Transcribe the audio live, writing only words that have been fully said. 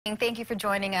Thank you for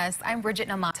joining us. I'm Bridget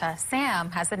Namata.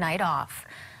 Sam has the night off.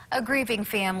 A grieving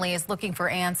family is looking for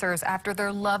answers after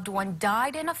their loved one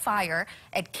died in a fire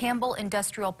at Campbell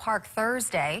Industrial Park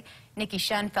Thursday. Nikki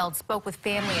Schenfeld spoke with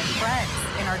family and friends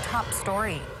in our top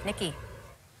story. Nikki.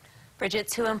 Bridget,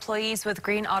 2 employees with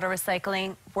Green Auto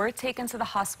Recycling were taken to the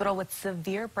hospital with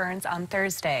severe burns on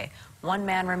Thursday. One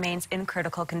man remains in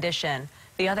critical condition.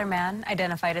 The other man,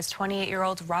 identified as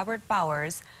 28-year-old Robert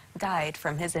Bowers, died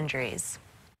from his injuries.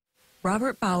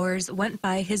 Robert Bowers went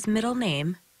by his middle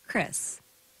name, Chris.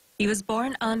 He was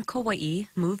born on Kauai,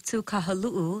 moved to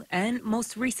Kahalu'u, and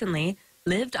most recently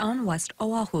lived on West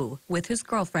Oahu with his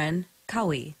girlfriend,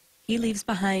 Kaui. He leaves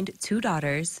behind 2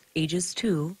 daughters, ages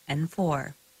 2 and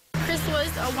 4. Chris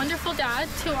was a wonderful dad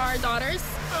to our daughters,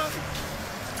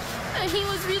 and he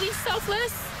was really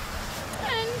selfless,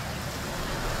 and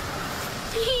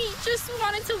he just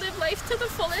wanted to live life to the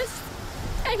fullest,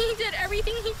 and he did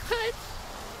everything he could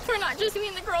for not just me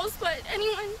and the girls, but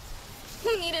anyone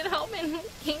who needed help and who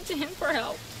came to him for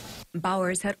help.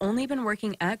 Bowers had only been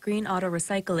working at Green Auto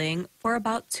Recycling for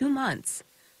about 2 months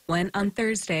when on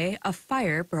Thursday a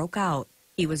fire broke out.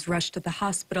 He was rushed to the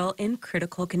hospital in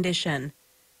critical condition.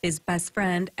 His best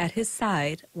friend at his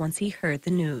side once he heard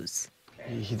the news.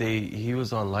 He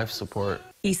was on life support.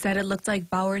 He said it looked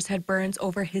like Bowers had burns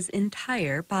over his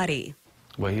entire body.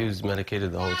 Well, he was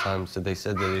medicated the whole time, so they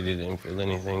said that he didn't feel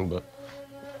anything, but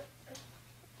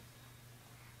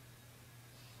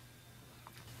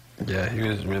yeah, he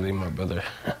was really my brother.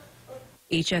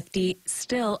 HFD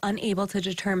still unable to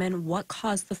determine what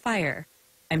caused the fire.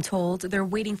 I'm told they're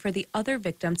waiting for the other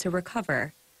victim to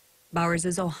recover.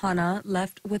 Bowers' ohana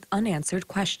left with unanswered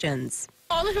questions.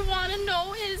 All I want to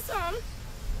know is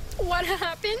what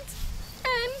happened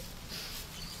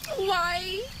and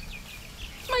why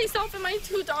myself and my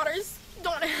 2 daughters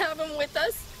don't have him with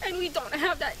us, and we don't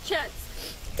have that chance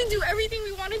to do everything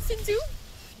we wanted to do.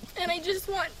 And I just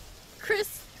want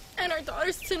Chris and our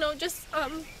daughters to know just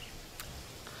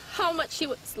how much he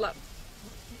was loved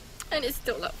and is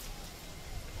still loved.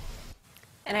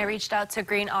 And I reached out to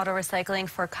Green Auto Recycling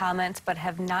for comment, but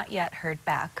have not yet heard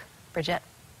back. Bridget.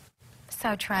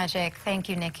 So tragic. Thank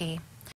you, Nikki.